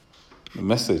The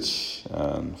message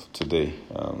today,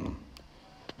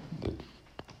 the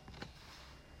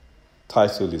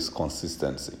title is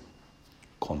consistency.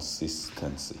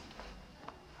 Consistency.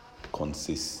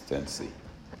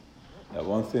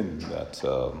 One thing that's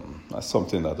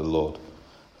something that the Lord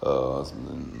has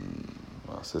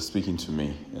been speaking to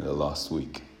me in the last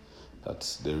week,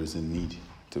 that there is a need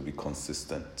to be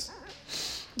consistent.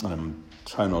 I'm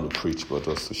trying not to preach, but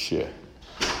just to share.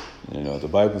 The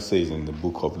Bible says in the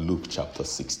book of Luke chapter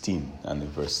 16 and in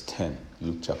verse 10,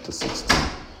 Luke chapter 16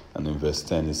 and in verse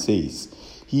 10, it says,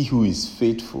 "He who is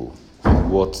faithful in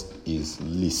what is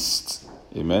least,"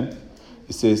 amen?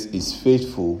 It says, "is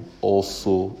faithful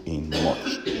also in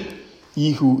much.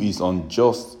 He who is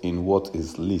unjust in what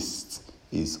is least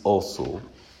is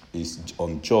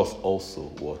unjust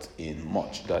also what in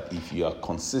much." That if you are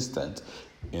consistent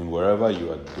in wherever you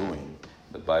are doing,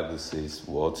 the Bible says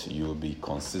what you will be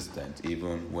consistent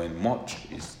even when much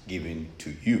is given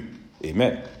to you.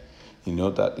 Amen.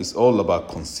 That it's all about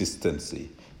consistency.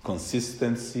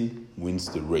 Consistency wins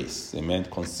the race. Amen.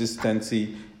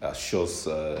 Consistency shows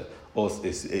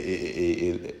us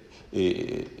a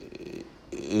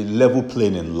level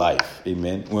playing in life.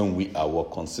 Amen. When we are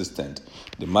consistent.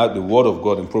 The word of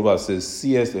God in Proverbs says,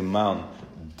 "Seest a man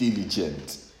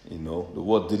diligent." The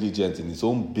word diligent in his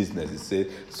own business, it says,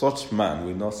 "Such man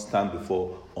will not stand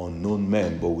before unknown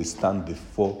men, but will stand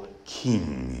before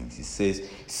kings." He says,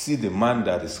 see the man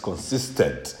that is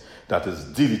consistent, that is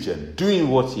diligent, doing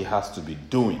what he has to be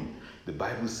doing. The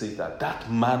Bible says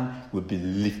that man will be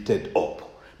lifted up.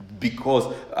 Because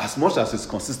as much as it's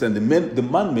consistent, the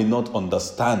man may not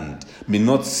understand, may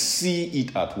not see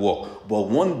it at work. But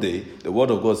one day, the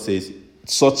word of God says,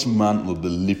 such man will be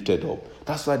lifted up.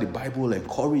 That's why the Bible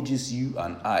encourages you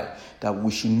and I that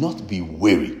we should not be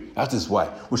weary. That is why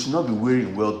we should not be weary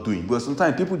in well-doing. Because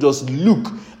sometimes people just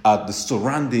look at the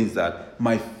surroundings, that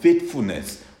my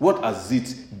faithfulness, what has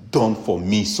it done for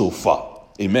me so far?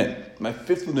 Amen. My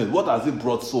faithfulness, what has it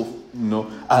brought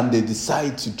and they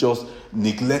decide to just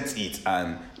neglect it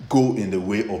and go in the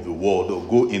way of the world, or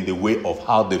go in the way of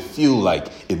how they feel like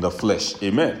in the flesh.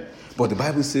 Amen. But the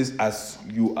Bible says, as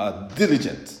you are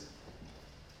diligent,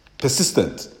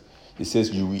 persistent, it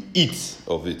says you will eat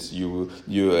of it. You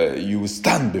will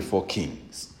stand before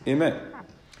kings. Amen.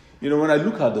 When I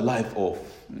look at the life of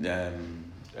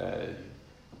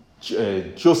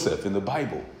Joseph in the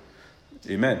Bible,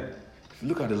 amen. If you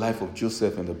look at the life of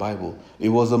Joseph in the Bible, it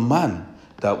was a man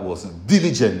that was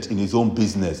diligent in his own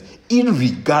business,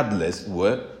 irregardless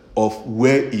of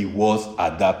where he was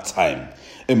at that time.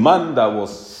 A man that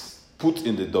was put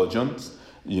in the dungeons,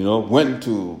 went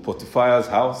to Potiphar's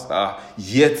house,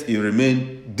 yet he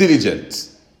remained diligent.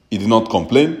 He did not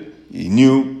complain. He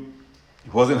knew he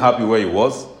wasn't happy where he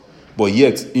was, but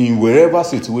yet in wherever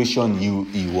situation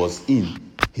he was in,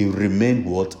 he remained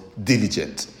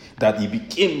diligent. That he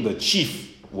became the chief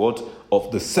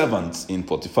of the servants in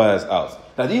Potiphar's house.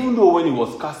 That even though when he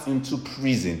was cast into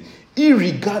prison,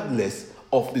 irregardless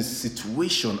of the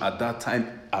situation at that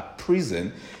time at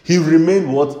prison, he remained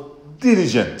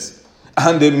diligent.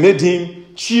 And they made him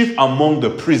chief among the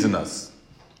prisoners.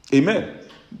 Amen.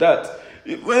 That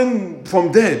when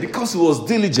from there, because he was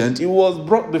diligent, he was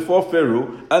brought before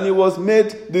Pharaoh and he was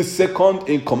made the second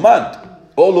in command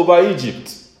all over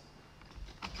Egypt.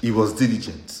 He was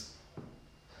diligent.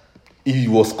 He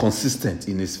was consistent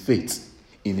in his faith,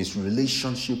 in his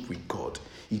relationship with God.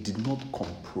 He did not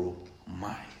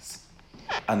compromise.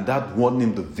 And that won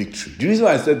him the victory. The reason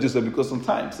why I said this is because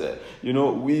sometimes,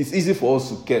 it's easy for us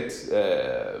to get,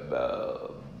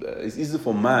 it's easy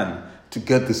for man to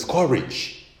get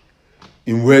discouraged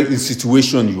in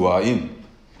situation you are in.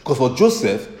 Because for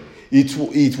Joseph,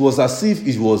 it was as if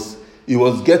he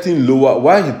was getting lower.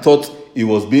 While he thought he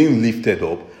was being lifted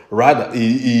up, rather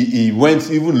he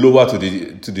went even lower to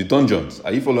the dungeons.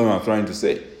 Are you following what I'm trying to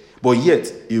say? But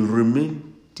yet he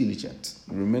remained diligent,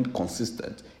 he remained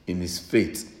consistent in his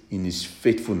faith, in his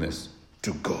faithfulness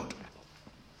to God.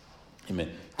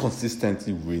 Amen.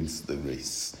 Consistently wins the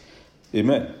race.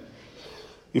 Amen.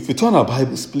 If we turn our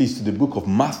Bibles, please, to the book of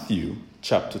Matthew,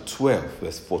 chapter 12,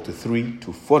 verse 43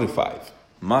 to 45.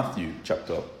 Matthew,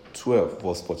 chapter 12,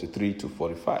 verse 43 to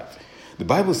 45. The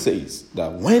Bible says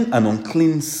that when an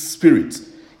unclean spirit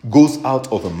goes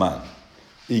out of a man,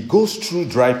 he goes through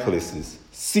dry places,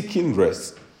 seeking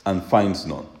rest, and finds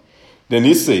none. Then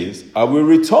he says, I will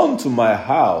return to my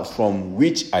house from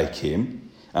which I came.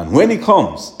 And when he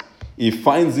comes, he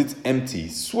finds it empty,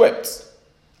 swept,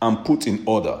 and put in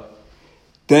order.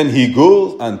 Then he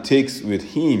goes and takes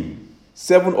with him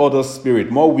 7 other spirits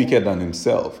more wicked than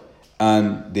himself,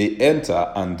 and they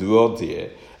enter and dwell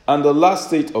there. And the last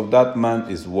state of that man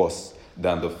is worse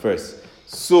than the first.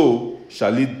 So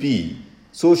shall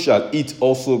it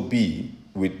also be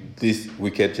with this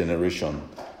wicked generation,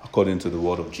 according to the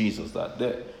word of Jesus, that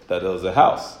there was a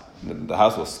house. The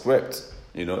house was swept.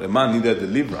 A man needed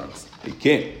deliverance. He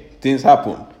came. Things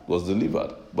happened. Was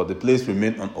delivered. But the place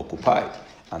remained unoccupied.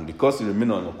 And because it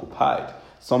remained unoccupied,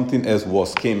 something else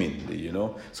worse came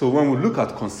in, So when we look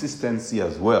at consistency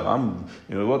as well,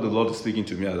 what the Lord is speaking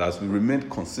to me as we remain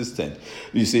consistent.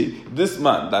 You see, this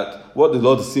man, that what the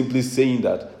Lord is simply saying,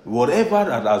 that whatever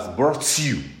that has brought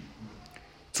you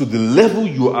to the level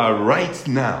you are right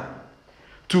now,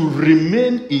 to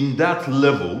remain in that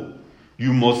level,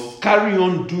 you must carry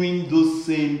on doing those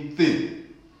same things.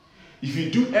 If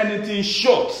you do anything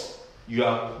short, you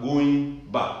are going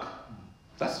back.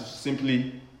 That's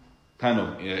simply kind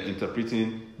of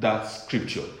interpreting that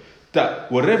scripture.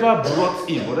 That whatever brought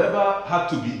in, whatever had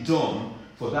to be done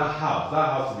for that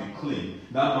house to be clean,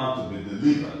 that man to be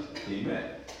delivered. Amen.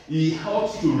 He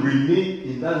ought to remain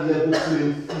in that level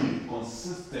playing field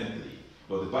consistently.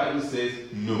 But the Bible says,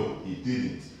 no, he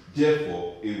didn't.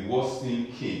 Therefore, a worse thing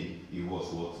came. He was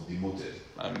demoted.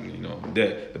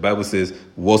 The Bible says,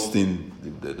 worse thing,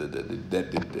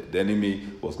 the enemy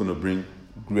was going to bring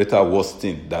greater worse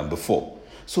thing than before.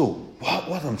 So,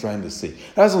 what I'm trying to say,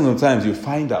 that's sometimes you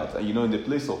find out, in the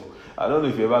place of, I don't know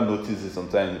if you ever notice it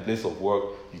sometimes, in the place of work,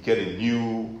 you get a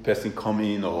new person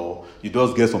coming, or you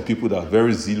just get some people that are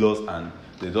very zealous, and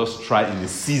they just try in the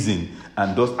season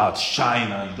and just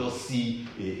outshine, and you just see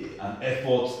an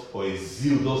effort or a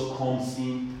zeal just comes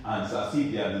in, and it's as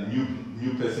if they are the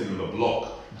new person in the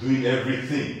block doing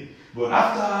everything. But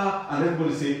after, and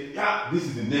everybody say, yeah, this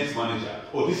is the next manager,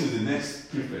 or this is the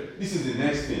next prefect, this is the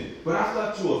next thing. But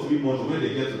after 2 or 3 months, when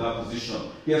they get to that position,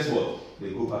 guess what?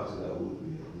 They go back to their old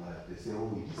way of life. They say,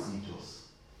 oh, he deceived us.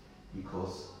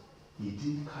 Because he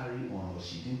didn't carry on, or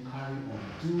she didn't carry on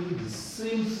doing the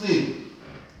same thing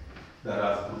that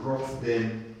has brought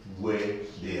them where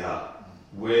they are,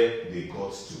 where they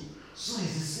got to. So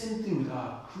it's the same thing with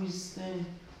our Christian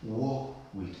walk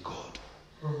with God.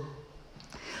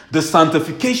 The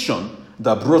sanctification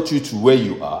that brought you to where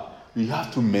you are, you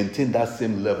have to maintain that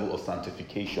same level of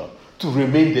sanctification to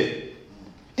remain there.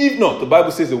 If not, the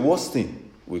Bible says the worst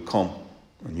thing will come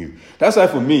on you. That's why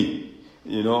for me,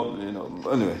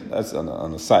 anyway, that's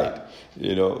on the side.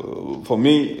 For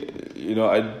me,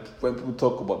 when people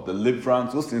talk about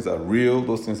deliverance, those things are real,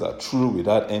 those things are true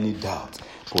without any doubt.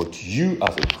 But you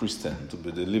as a Christian, to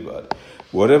be delivered,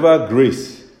 whatever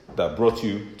grace that brought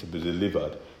you to be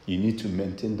delivered, you need to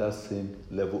maintain that same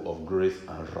level of grace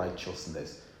and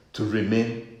righteousness to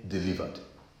remain delivered.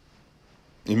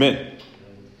 Amen.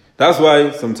 That's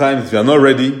why sometimes if you're not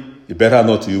ready, you better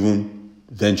not to even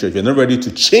venture. If you're not ready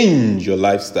to change your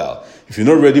lifestyle, if you're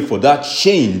not ready for that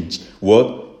change,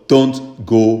 don't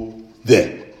go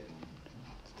there.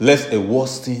 Lest a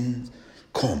worse thing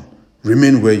come.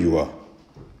 Remain where you are.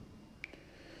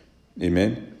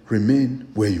 Amen. Remain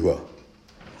where you are.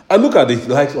 I look at the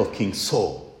life of King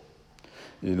Saul,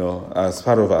 as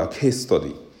part of our case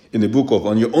study. In the book of,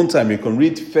 on your own time, you can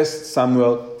read 1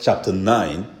 Samuel chapter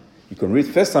 9. You can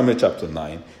read 1 Samuel chapter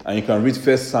 9, and you can read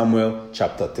 1 Samuel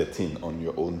chapter 13 on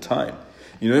your own time.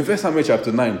 In 1 Samuel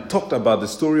chapter 9, talked about the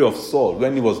story of Saul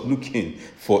when he was looking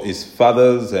for his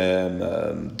father's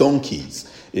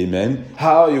donkeys. Amen.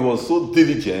 How he was so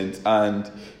diligent,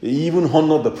 and he even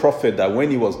honored the prophet that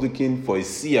when he was looking for a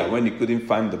seer, when he couldn't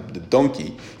find the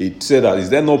donkey, he said that, is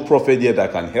there no prophet here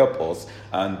that can help us?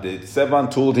 And the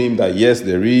servant told him that yes,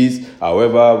 there is.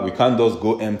 However, we can't just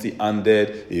go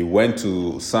empty-handed. He went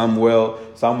to Samuel.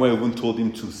 Samuel even told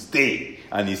him to stay.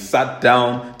 And he sat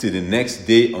down till the next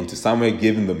day until Samuel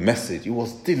gave him the message. He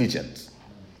was diligent.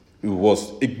 He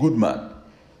was a good man.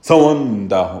 Someone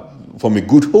from a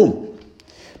good home.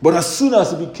 But as soon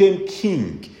as he became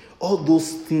king, all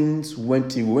those things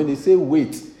went in. When they say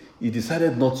wait, he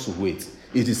decided not to wait.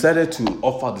 He decided to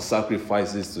offer the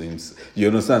sacrifices to him. You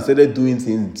understand? Started doing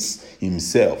things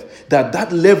himself.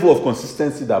 That level of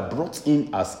consistency that brought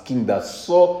him as king, that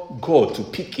saw God to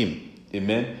pick him,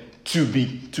 amen, to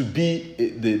be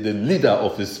the leader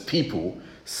of his people.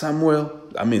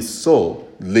 Saul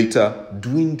later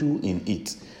dwindled in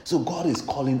it. So God is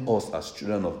calling us as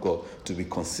children of God to be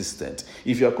consistent.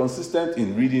 If you are consistent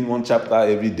in reading one chapter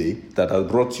every day that has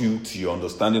brought you to your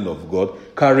understanding of God,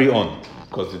 carry on.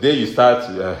 Because the day you start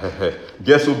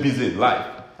get so busy in life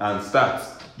and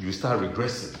you start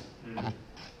regressing.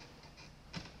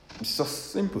 It's just a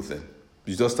simple thing.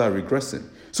 You just start regressing.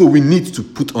 So we need to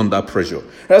put on that pressure.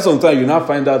 And sometimes you now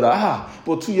find out that,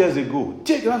 but 2 years ago,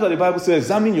 that's what the Bible says,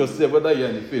 examine yourself whether you're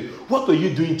in the faith. What were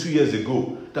you doing 2 years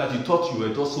ago that you thought you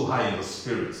were just so high in the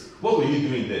spirit? What were you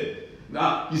doing there?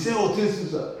 Now, you say, oh,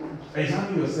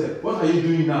 examine yourself. What are you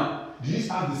doing now? Do you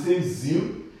have the same zeal?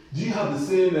 Do you have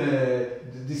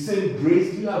the same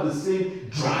grace? Do you have the same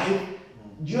drive?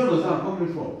 Do you understand where I'm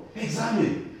coming from?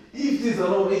 Examine. If things are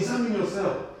wrong, examine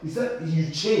yourself. He said you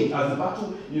change as the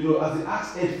battle, as the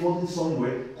axe head falling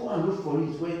somewhere, go and look for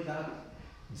it where that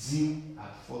zeal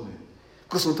had fallen.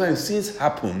 Because sometimes things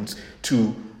happen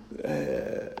to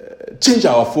change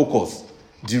our focus,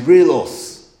 derail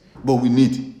us. But we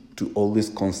need to always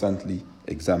constantly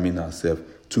examine ourselves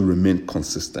to remain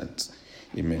consistent.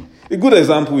 Amen. A good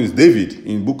example is David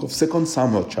in the book of 2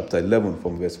 Samuel chapter 11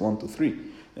 from verse 1 to 3.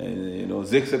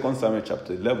 2 Samuel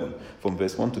chapter 11 from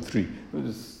verse 1 to 3.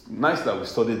 It's nice that we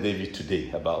studied David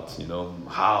today about,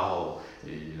 how,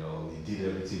 he did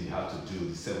everything he had to do,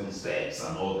 the 7 steps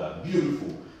and all that.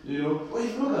 Beautiful. But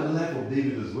if you look at the life of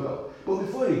David as well. But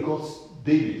before he got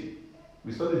David,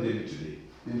 we studied David today,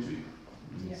 didn't we?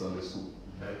 In Sunday school.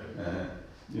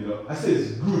 I say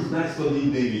it's good, nice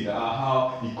studying David,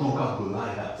 how he conquered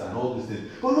Goliath and all these things.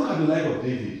 But look at the life of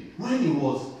David. When he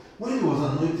was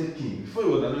anointed king, before he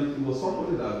was anointed, he was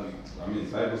somebody that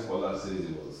Bible scholars say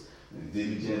he was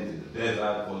diligent in the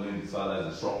desert, following his father's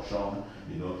instruction.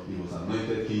 He was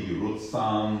anointed king. He wrote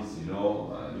psalms.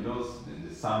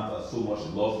 The psalms are so much he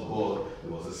loves God. He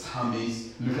was a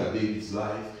psalmist. Look at David's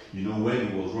life. When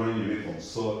he was running away from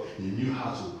Saul, he knew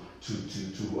how to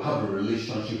have a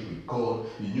relationship with God.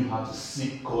 He knew how to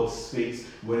seek God's face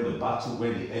when the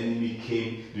enemy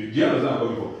came. Do you understand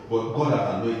what I'm coming from? But God had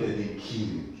anointed him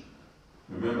king.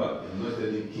 Remember, he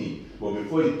anointed him king. But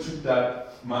before he took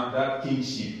that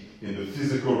kingship in the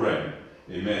physical realm,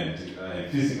 amen,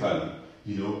 physically,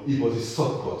 he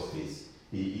sought God's face.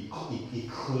 He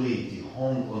claimed, he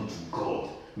hung onto God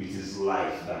with his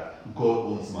life, that God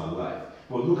owns my life.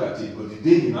 But look at it. But the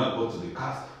day he now got to the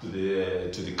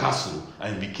castle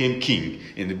and became king,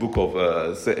 in the book of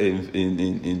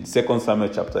in 2 Samuel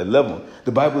chapter 11,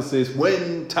 the Bible says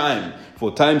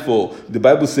the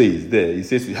Bible says there, it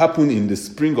says it happened in the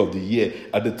spring of the year,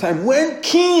 at the time when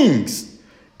kings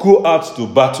go out to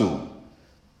battle.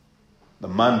 The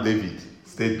man David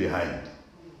stayed behind.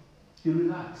 He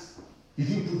relaxed. He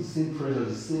didn't put the same pressure,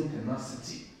 the same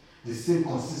tenacity, the same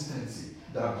consistency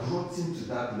that brought him to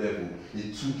that level.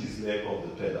 He took his leg off the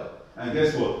pedal. And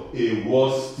guess what? A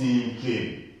worse thing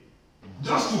came.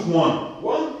 Just took one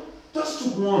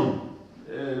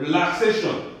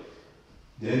relaxation.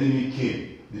 The enemy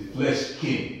came, the flesh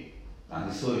came,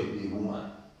 and he saw a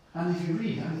woman. And if you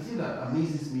read, and the thing that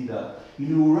amazes me that,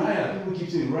 Uriah, people keep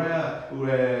saying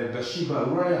Uriah, Bathsheba,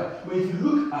 Uriah. But if you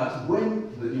look at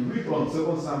you read from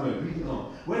 2 Samuel, reading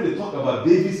on, when they talk about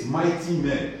David's mighty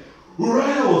men,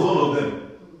 Uriah was one of them.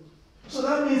 So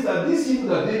that means that these people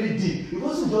that David did, it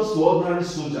wasn't just to ordinary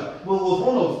soldier, but it was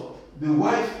one of the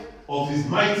wife of his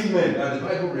mighty men that the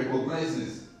Bible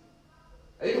recognizes.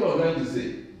 Are you what I'm trying to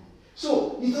say?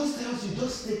 So it just tells you,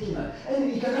 just taking that.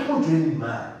 And it can happen to any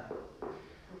man.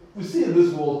 We see in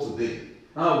this world today,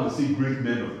 now we see great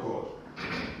men of God,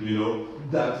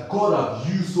 that God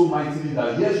have used so mightily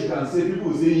that yes, you can say, people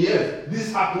will say, yes,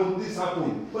 this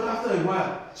happened. But after a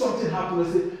while, something happened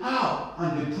and say, how?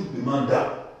 And they put the man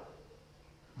down.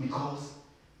 Because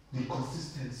the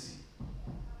consistency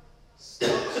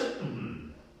stops.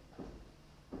 And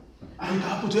it can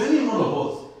happen to any one of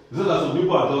us. It's not that some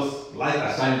people are just light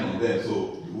are shining on them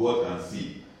so the world can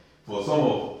see. For some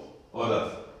of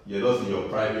others, you're just in your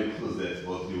private closet,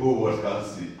 but the whole world can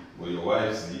see. But your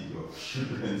wife see, your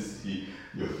children see,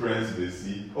 your friends may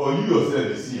see, or you yourself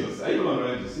may see yourself. Are you not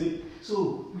trying to say?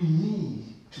 So we need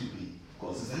to be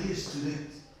consistent. You're a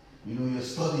student. You're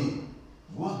studying.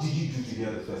 What did you do to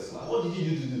get the first class? What did you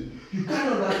do to do? You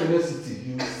carry on that tenacity.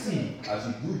 You will see as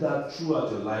you do that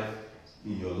throughout your life,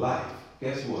 in your life,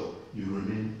 guess what? You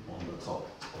remain on the top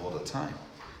all the time.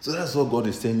 So that's what God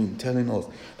is telling us,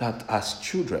 that as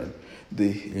children,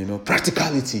 the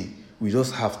practicality, we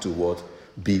just have to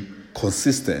be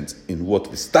consistent in what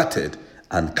we started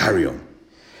and carry on.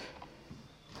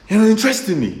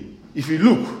 Interestingly, if you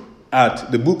look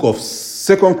at the book of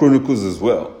 2 Chronicles as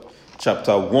well,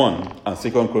 chapter 1 and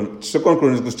 2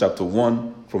 Chronicles chapter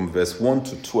 1 from verse 1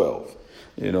 to 12,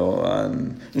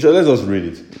 and let's just read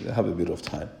it. I have a bit of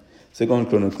time. 2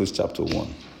 Chronicles chapter 1.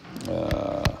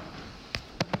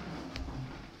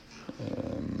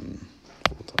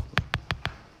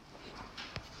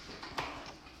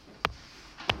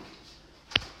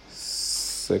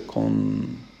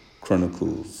 Second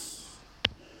Chronicles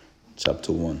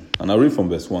chapter 1. And I'll read from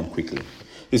verse 1 quickly.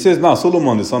 It says, now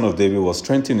Solomon the son of David was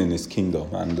strengthened in his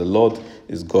kingdom, and the Lord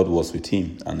his God was with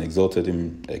him, and exalted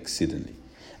him exceedingly.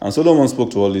 And Solomon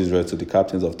spoke to all Israel, to the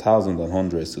captains of thousands and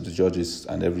hundreds, to the judges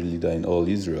and every leader in all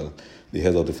Israel, the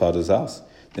head of the father's house.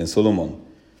 Then Solomon,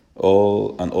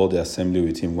 all the assembly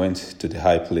with him, went to the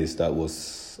high place that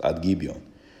was at Gibeon,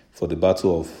 for the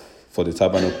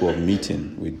tabernacle of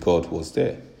meeting with God was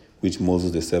there, which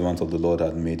Moses the servant of the Lord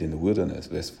had made in the wilderness.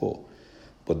 Verse 4.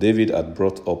 But David had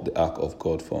brought up the ark of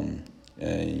God from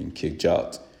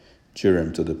Kirjath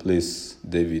Jearim to the place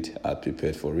David had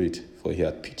prepared for it, for he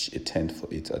had pitched a tent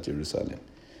for it at Jerusalem.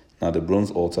 Now the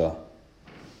bronze altar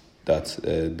that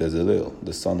Bezalel,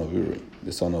 the son of Uri,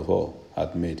 the son of Hur,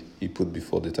 had made, he put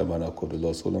before the tabernacle of the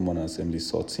Lord. Solomon and assembly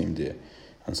sought him there.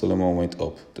 And Solomon went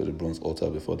up to the bronze altar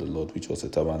before the Lord, which was the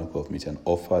tabernacle of meeting, and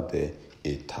offered there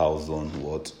 1,000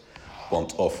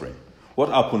 burnt offering. What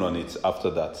happened on it after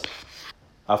that?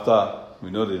 After, we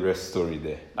know the rest story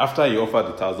there. After he offered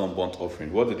 1,000 burnt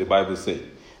offering, what did the Bible say?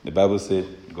 The Bible said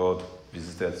God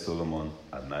visited Solomon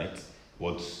at night.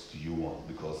 What do you want?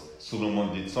 Because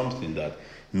Solomon did something that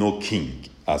no king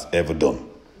has ever done.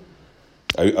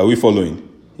 Are we following?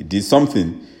 He did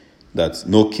something that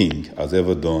no king has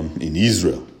ever done in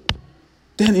Israel.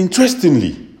 Then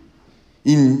interestingly,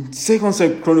 in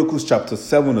 2 Chronicles chapter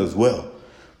 7 as well,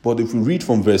 but if we read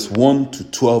from verse 1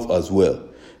 to 12 as well,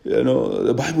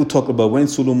 the Bible talked about when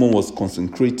Solomon was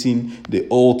consecrating the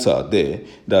altar there,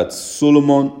 that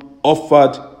Solomon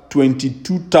offered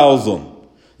 22,000.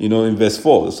 In verse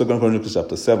 4, 2 Chronicles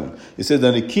chapter 7, it says,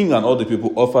 then the king and all the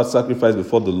people offered sacrifice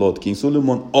before the Lord. King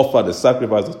Solomon offered a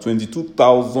sacrifice of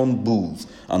 22,000 bulls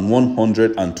and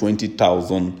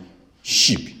 120,000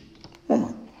 sheep.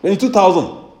 22,000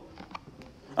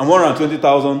 and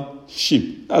 120,000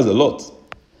 sheep. That's a lot.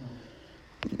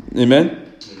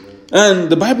 Amen? And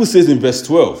the Bible says in verse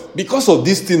 12, because of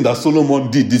this thing that Solomon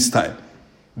did this time,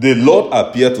 the Lord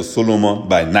appeared to Solomon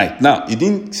by night. Now, he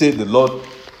didn't say the Lord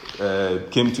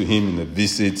came to him in a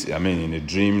visit, in a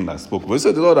dream that spoke. But he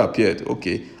said the Lord appeared.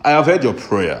 Okay, I have heard your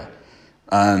prayer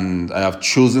and I have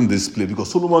chosen this place,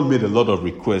 because Solomon made a lot of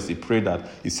requests. He prayed that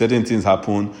if certain things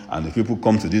happen and the people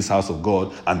come to this house of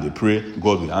God and they pray,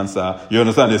 God will answer. You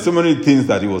understand? There's so many things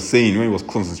that he was saying when he was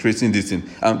concentrating this thing.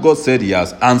 And God said he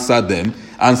has answered them,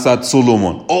 answered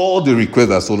Solomon. All the requests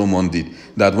that Solomon did.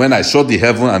 That when I shut the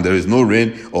heaven and there is no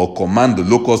rain, or command the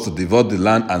locusts to devour the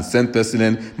land and send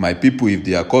pestilence, my people, if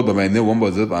they are called by my name, one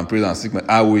by themselves and pray and seek me,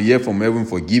 I will hear from heaven,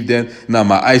 forgive them. Now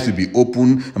my eyes will be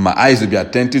open, and my eyes will be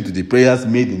attentive to the prayers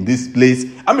made in this place.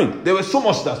 There was so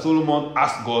much that Solomon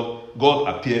asked God.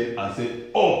 God appeared and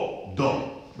said, oh,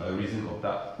 done, by reason of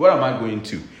that. Where am I going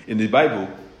to? In the Bible,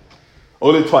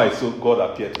 only twice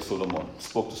God appeared to Solomon,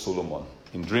 spoke to Solomon.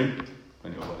 In dream,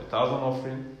 when he offered 1,000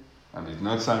 offering, and the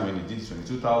next time when he did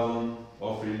 22,000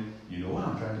 offering. You know what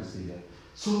I'm trying to say here?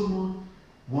 Solomon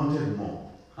wanted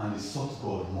more, and he sought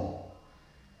God more.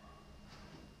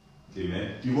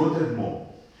 Amen? He wanted more,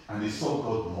 and he sought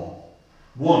God more.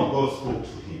 One, God spoke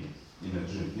to him in a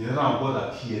dream. The other one,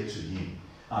 God appeared to him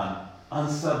and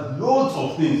answered loads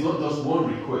of things, not just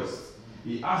one request.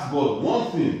 He asked God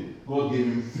one thing, God gave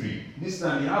him 3. This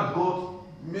time he asked God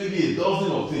maybe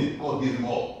 12 of things, God gave him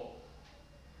all.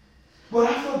 But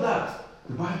after that,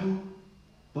 the Bible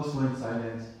just went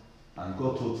silent, and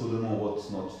God told Solomon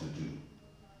what not to do.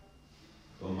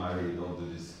 Don't marry, don't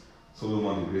do this.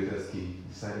 Solomon, the greatest king,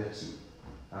 decided to.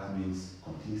 That means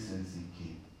complacency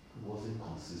came. He wasn't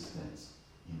consistent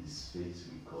in his faith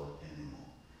with God anymore.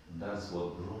 And that's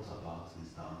what brought about his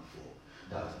downfall.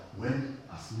 That when,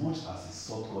 as much as he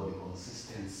sought God in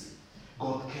consistency,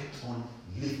 God kept on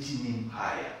lifting him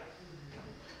higher.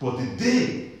 But the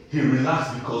day he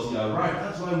relaxed because he arrived.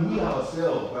 That's why we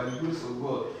ourselves, by the grace of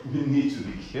God, we need to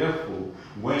be careful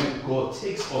when God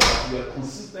takes us, that we are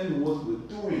consistent in what we're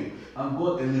doing, and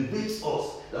God elevates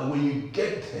us, that when you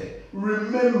get there,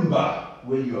 remember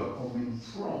where you are coming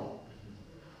from.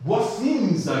 What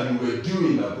things that you were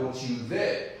doing that brought you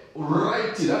there.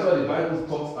 Write it. That's what the Bible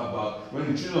talks about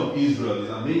when the children of Israel. Is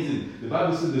amazing. The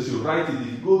Bible says they should write it. If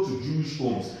you go to Jewish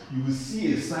homes, you will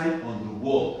see a sign on the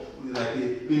wall.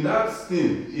 In that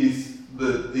thing it's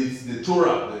the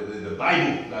Torah, the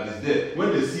Bible that is there.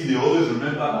 When they see, they always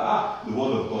remember the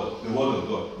word of God. The word of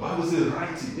God. The Bible says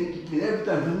write it. Make it every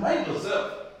time. Remind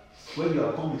yourself when you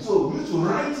are coming. So you need to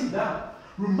write it down.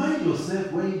 Remind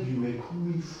yourself where you were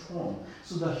coming from,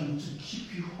 so that to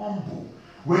keep you humble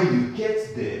when you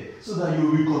get there, so that you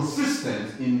will be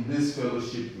consistent in this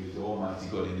fellowship with the Almighty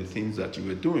God in the things that you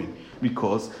were doing.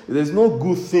 Because there's no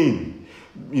good thing,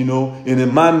 in a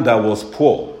man that was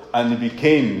poor and he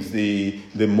became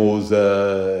the most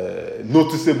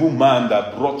noticeable man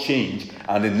that brought change.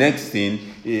 And the next thing,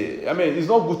 it's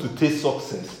not good to taste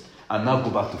success and now go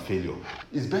back to failure.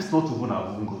 It's best not to even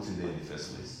have even gotten there in the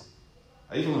first place.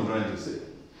 Are you even trying to say?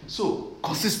 So,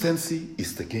 consistency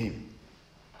is the game.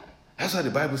 That's why the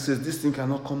Bible says this thing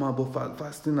cannot come out but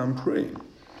fasting and praying.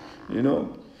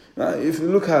 If you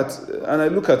look at, and I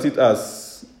look at it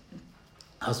as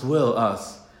well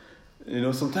as,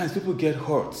 sometimes people get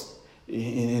hurt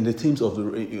in the things of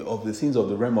the things of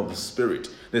the realm of the spirit.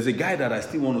 There's a guy that I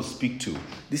still want to speak to.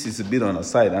 This is a bit on the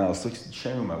side, and I was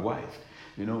sharing with my wife.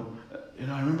 I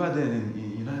remember then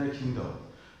in United Kingdom,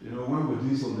 when we were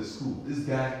doing Sunday school, this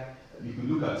guy, you could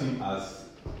look at him as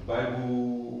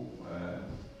Bible,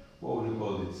 what would you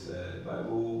call it?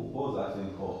 Bible, what was that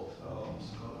thing called?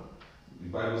 Scholar. The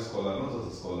Bible scholar, not just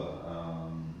a scholar.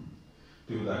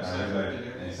 People that can write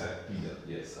encyclopedia.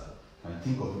 Yes, I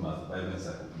think of him as the Bible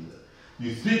encyclopedia.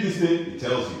 You speak this thing, it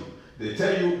tells you. They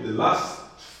tell you the last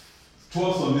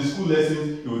 12 Sunday school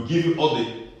lessons, it will give you all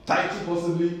the title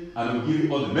possibly, and it will give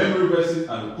you all the memory verses,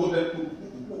 and it will quote them.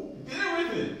 Did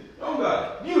everything. Young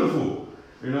guy, beautiful.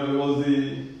 He was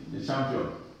the champion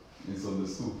in Sunday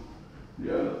school.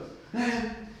 Yeah.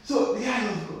 So the guy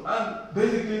knows God. And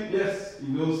basically, yes, he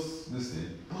knows this thing.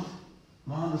 But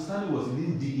my understanding was he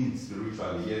didn't dig in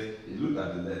spiritually. Yes, he looked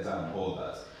at the letter and all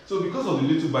that. So because of the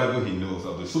little Bible he knows,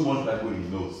 of the so much Bible he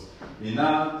knows, he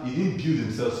didn't build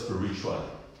himself spiritually.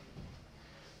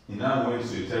 He now went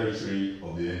to a territory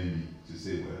of the enemy to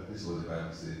say, well, this is what the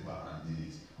Bible says, and did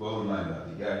it. Bottom line that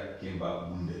the guy came back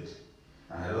wounded.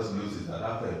 And I just noticed that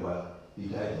after a while, the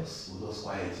guy was just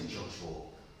quiet in church for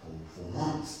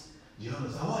months. Do you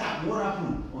understand? What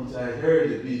happened? Until I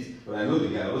heard a bit. But I know the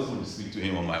guy, I also want to speak to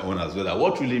him on my own as well. That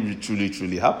what really,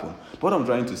 truly happened. What I'm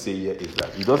trying to say here is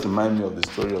that it does remind me of the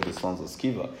story of the sons of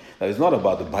Sceva. That it's not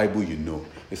about the Bible you know.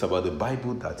 It's about the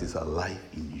Bible that is alive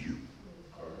in you.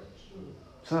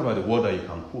 It's not about the word that you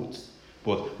can quote.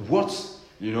 But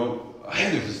I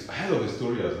heard of a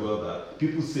story as well that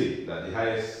people say that the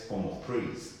highest form of prayer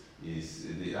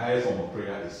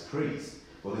is praise.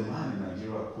 But the man in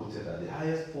Nigeria quoted that the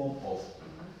highest form of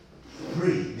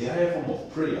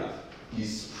prayer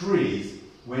is praise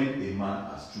when a man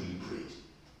has truly prayed.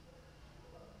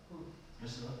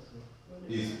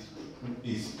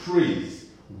 Is praise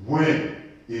when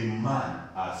a man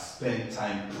has spent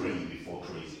time praying before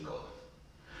praising God.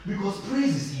 Because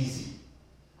praise is easy.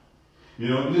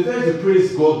 If you try to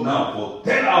praise God now for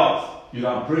 10 hours, you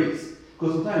can praise.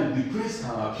 Because sometimes the praise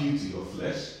can appeal to your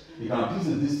flesh. You can appeal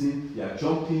to this thing, you are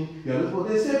jumping, you are looking, but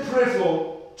they say pray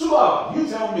for 2 hours. You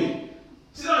tell me.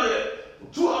 Sit down here for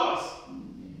 2 hours.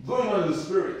 Going on in the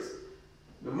spirit.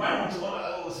 Your mind wants to wonder,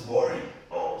 oh, it's boring.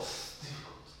 Oh, it's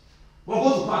difficult. But go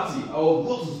to party. I will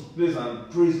go to this place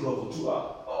and praise God for 2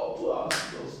 hours. Oh, 2 hours.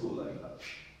 Just go like that.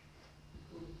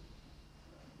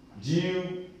 Do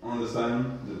you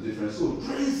understand the difference? So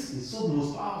praise is so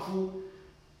most powerful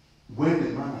when the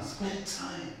man has spent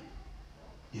time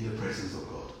in the presence of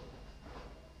God.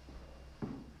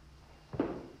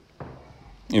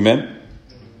 Amen?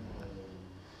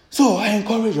 So I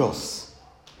encourage us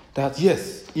that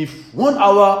yes, if 1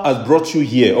 hour has brought you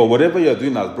here, or whatever you're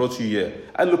doing has brought you here,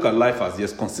 I look at life as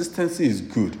yes, consistency is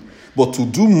good. But to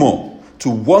do more, to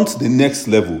want the next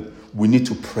level, we need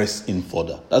to press in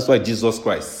further. That's why Jesus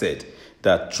Christ said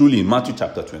that truly in Matthew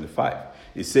chapter 25,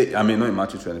 he said, not in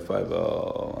Matthew 25,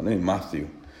 in Matthew.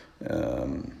 I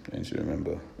need to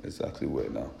remember exactly where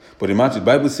now. But in Matthew, the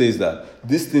Bible says that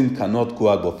this thing cannot go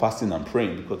out but fasting and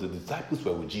praying, because the disciples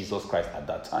were with Jesus Christ at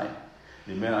that time.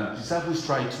 Amen. And the disciples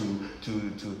tried to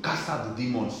cast out the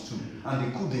demons too, and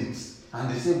they couldn't. And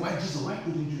they said, why Jesus, why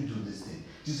couldn't you do this thing?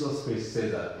 Jesus Christ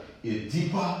said that a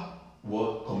deeper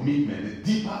commitment, a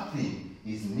deeper thing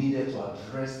is needed to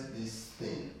address this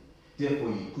thing. Therefore,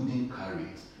 you couldn't carry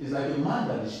it. It's like a man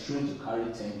that is trained to carry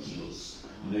 10 kilos.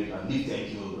 You can lift 10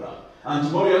 kilograms. And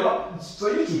tomorrow you're not. So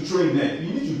you need to train then.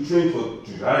 You need to train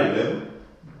to high 11.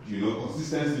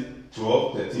 Consistency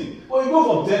 12, 13. But you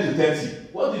go from 10 to 30.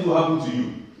 What did happen to you?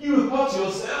 You hurt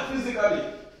yourself physically.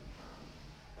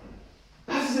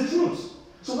 That's the truth.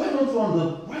 So why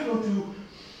don't you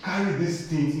carry these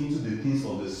things into the things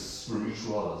of the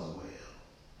spiritual as well?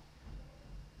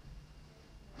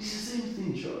 It's the same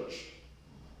thing, church.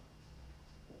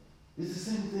 It's the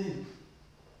same thing.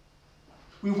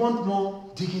 We want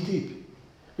more digging deep.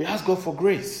 We ask God for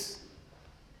grace.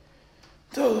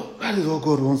 So that is what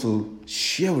God wants to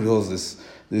share with us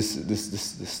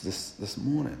this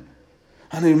morning.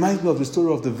 And it reminds me of the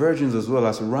story of the virgins as well,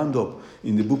 as we round up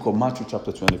in the book of Matthew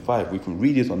chapter 25. We can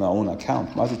read it on our own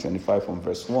account. Matthew 25 from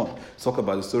verse 1. Talk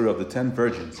about the story of the 10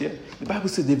 virgins. Yeah, the Bible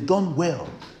says they've done well.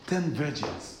 10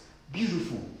 virgins.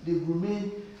 Beautiful. They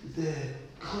remain there,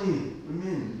 clean.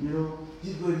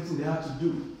 Did everything they had to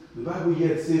do. The Bible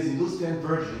yet says in those 10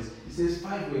 virgins, it says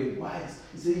 5 were wise.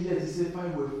 It says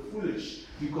 5 were foolish.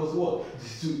 Because what?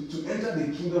 To enter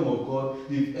the kingdom of God,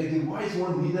 the wise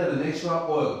one needed an extra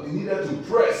oil. They needed to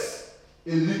press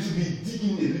a little bit,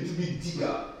 digging a little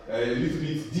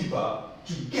bit deeper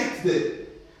to get there.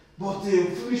 But the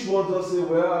foolish one does say,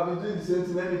 well, I've been doing the same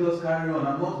thing, let me just carry on.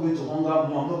 I'm not going to hunger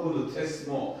more, I'm not going to test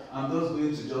more. I'm just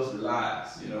going to just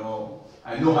relax,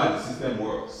 I know how the system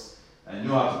works. I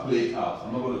know how to play it out.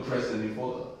 I'm not going to press any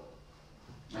further.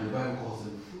 And the Bible calls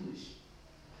them foolish.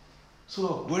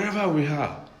 So wherever we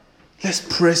are, let's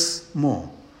press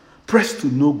more. Press to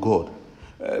know God.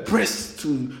 Press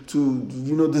to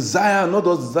desire, not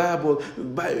just desire,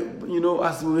 but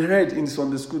as we read in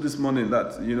Sunday school this morning,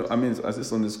 that as a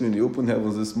Sunday school in the open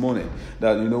heavens this morning,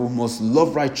 that we must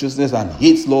love righteousness and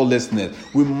hate lawlessness.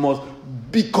 We must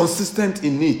be consistent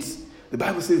in it. The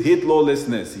Bible says hate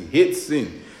lawlessness, he hates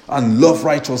sin, and love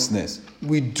righteousness.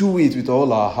 We do it with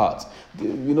all our heart.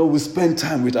 We spend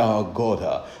time with our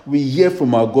God. We hear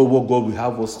from our God what God will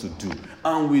have us to do,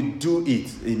 and we do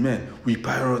it. Amen. We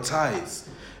prioritize.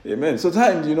 Amen.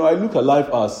 Sometimes, I look at life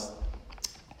as,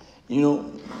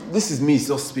 this is me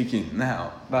just speaking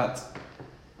now, but,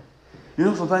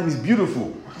 sometimes it's beautiful.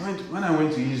 When I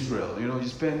went to Israel, you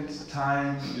spent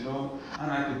time,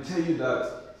 and I could tell you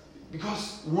that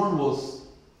because one was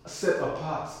set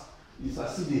apart, it's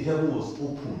as if the heaven was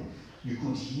open. You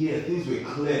could hear, things were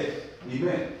clear.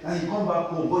 Amen. And you come back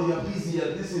home, but you're busy,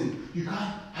 you're listening. You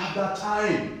can't have that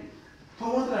time.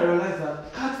 But one thing I realized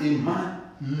that can't a man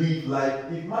live life,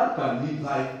 if man can live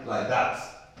life like that,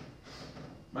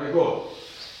 my God,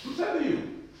 I'm telling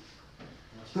you.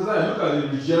 Because I look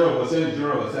at the general overseer,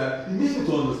 it makes me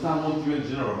to understand one thing when the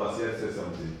general overseer said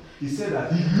something. He said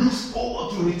that he looks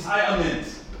forward to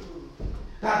retirement.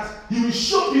 That he will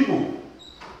show people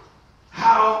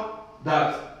how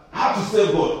to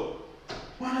serve God.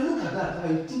 When I look at that,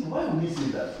 I think, why would he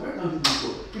say that? Why can't he do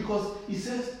so? Because he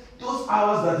says those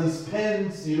hours that he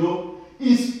spends,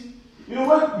 is, when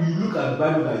you look at the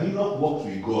Bible that Enoch walked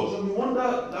with God, so you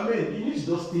wonder, you need to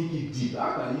just think it deep.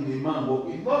 How can a man walk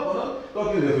with God? We're not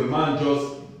talking of a man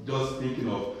just thinking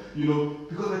of,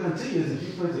 because I can tell you there's a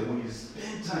difference when you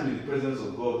spend time in the presence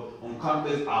of God on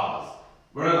countless hours,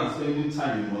 rather than spending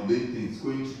time in mundane things,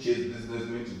 going to chase business,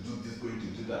 going to do this, going to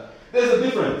do that. There's a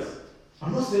difference.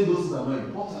 I'm not saying those things are more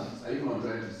important. I even what I'm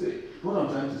trying to say. What I'm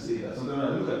trying to say is that sometimes when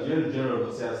I look at General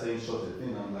Overseer saying such a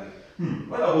thing, I'm like,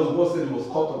 when I was watching, he was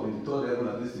caught up in the third heaven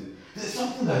and this thing. There's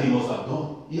something that he must have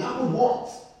done. He happened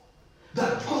once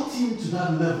that got him to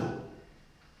that level.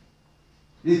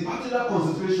 A particular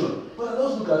concentration. But I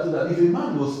just look at it that if a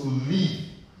man was to live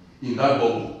in that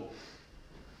bubble,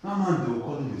 that man, they will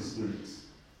call him a spirit.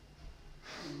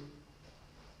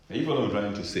 Are you what I'm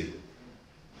trying to say?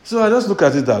 So I just look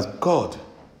at it as God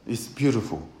is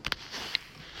beautiful.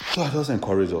 So I just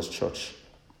encourage us, church,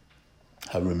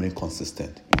 and remain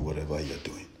consistent in whatever you're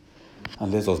doing.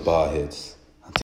 And let us bow our heads.